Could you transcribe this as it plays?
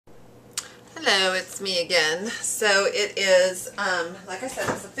Hello, it's me again. So it is, like I said,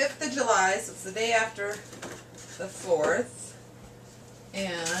 it's the 5th of July, so it's the day after the 4th.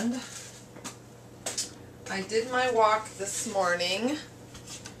 And I did my walk this morning.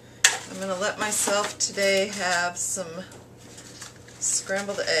 I'm going to let myself today have some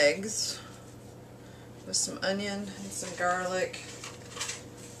scrambled eggs with some onion and some garlic.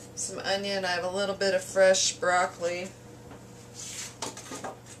 Some onion, I have a little bit of fresh broccoli.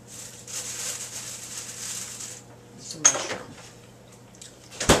 Some mushroom.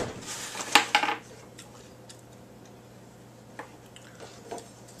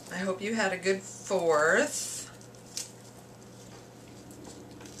 I hope you had a good 4th.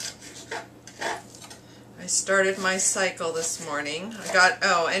 I started my cycle this morning.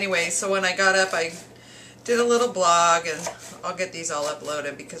 Anyway, so when I got up I did a little blog, and I'll get these all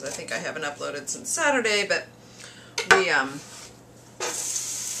uploaded because I think I haven't uploaded since Saturday, but we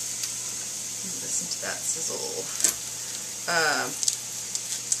listen to that sizzle.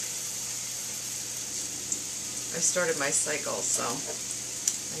 I started my cycle, so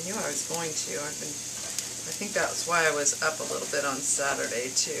I knew I was going to. I think that's why I was up a little bit on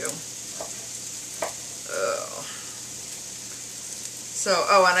Saturday too.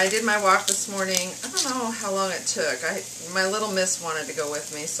 And I did my walk this morning. I don't know how long it took. My little miss wanted to go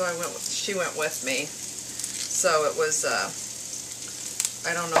with me, so she went with me. So it was,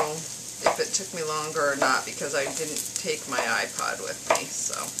 I don't know if it took me longer or not because I didn't take my iPod with me.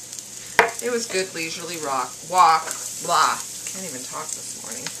 So it was good leisurely walk. Blah. Can't even talk this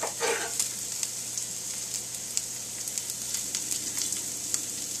morning.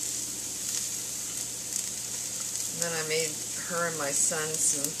 And then I made her and my son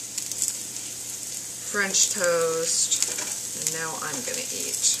some French toast, and now I'm going to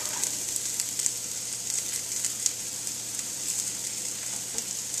eat.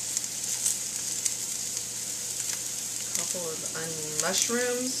 A couple of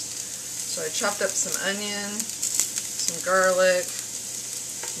mushrooms. So I chopped up some onion, some garlic,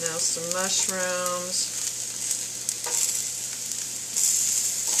 now some mushrooms.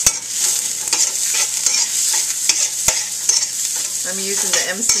 I'm using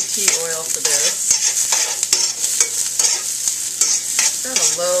the MCT oil for this. It's got a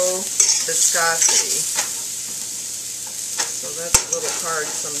low viscosity, so that's a little hard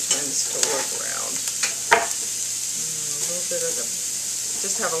sometimes to work around.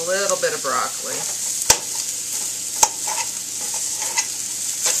 Just have a little bit of broccoli.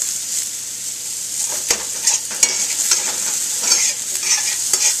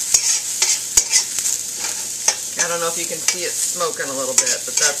 I don't know if you can see it smoking a little bit,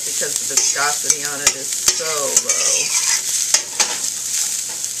 but that's because the viscosity on it is so low.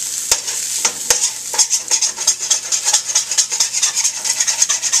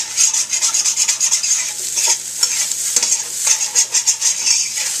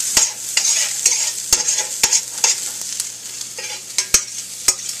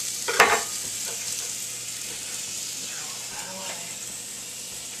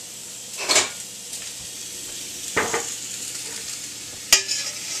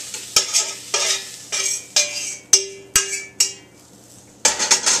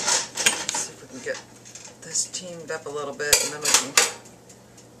 Get this teamed up a little bit, and then we can put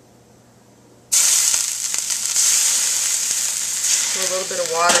a little bit of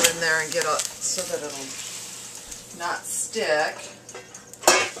water in there and get it so that it'll not stick.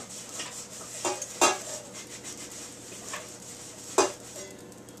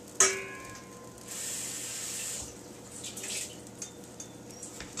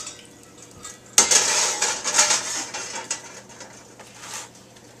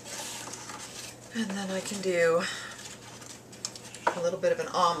 And then I can do a little bit of an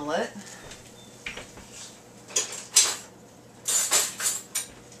omelet.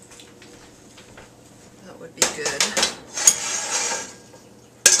 That would be good.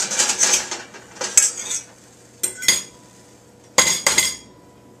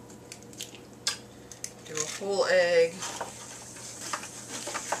 Do a whole egg.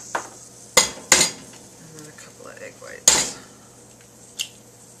 And then a couple of egg whites.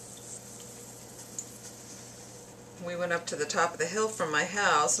 We went up to the top of the hill from my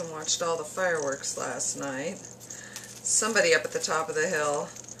house and watched all the fireworks last night. Somebody up at the top of the hill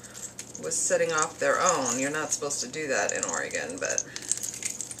was setting off their own. You're not supposed to do that in Oregon, but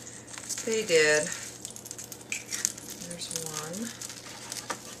they did. There's one.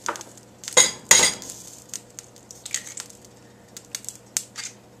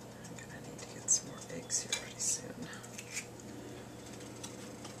 I'm going to need to get some more eggs here pretty soon.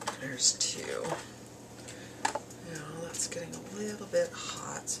 There's two. Now that's getting a little bit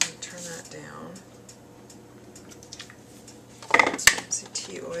hot, so I'm going to turn that down.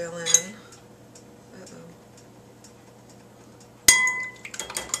 oil in. Uh-oh.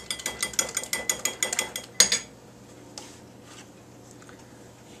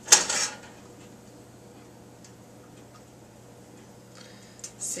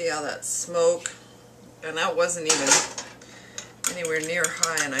 See how that smoke, and that wasn't even anywhere near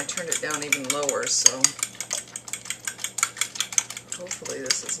high, and I turned it down even lower, so hopefully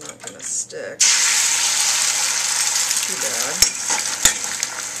this is not going to stick too bad.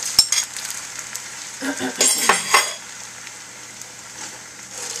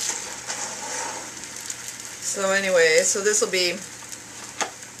 So anyway, so this will be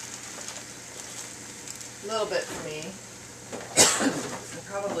a little bit for me. I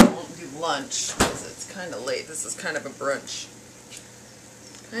probably won't do lunch because it's kind of late. This is kind of a brunch.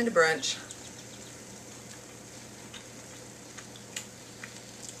 Kind of brunch.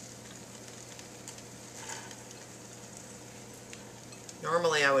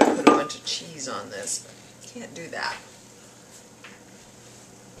 Normally I would put a bunch of cheese on this, but can't do that.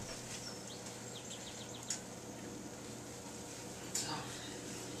 So.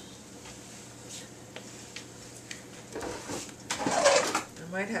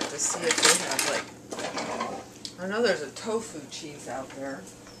 I might have to see if they have, like, I know there's a tofu cheese out there.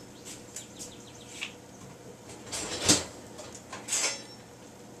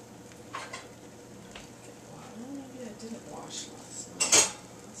 Well, maybe I didn't wash last night.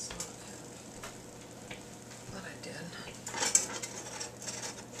 Let's not have. Thought I did.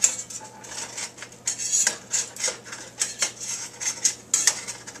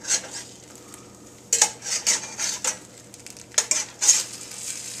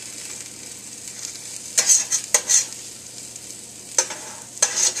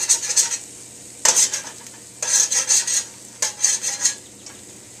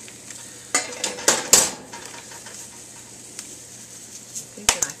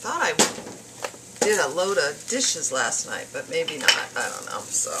 I thought I did a load of dishes last night, but maybe not. I don't know.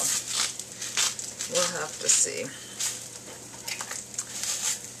 So we'll have to see.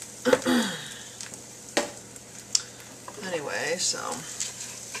 Anyway, so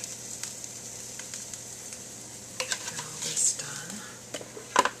get all this done.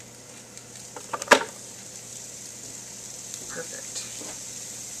 Perfect.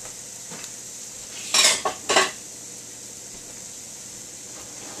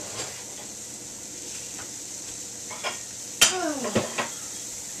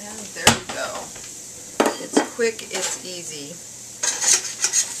 And there we go. It's quick, it's easy,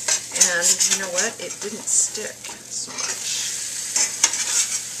 and you know what? It didn't stick so much.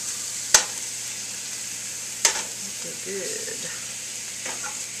 Okay, good.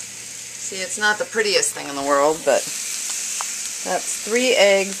 See, it's not the prettiest thing in the world, but that's 3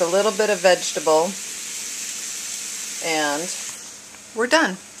 eggs, a little bit of vegetable, and we're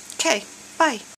done. Okay, bye.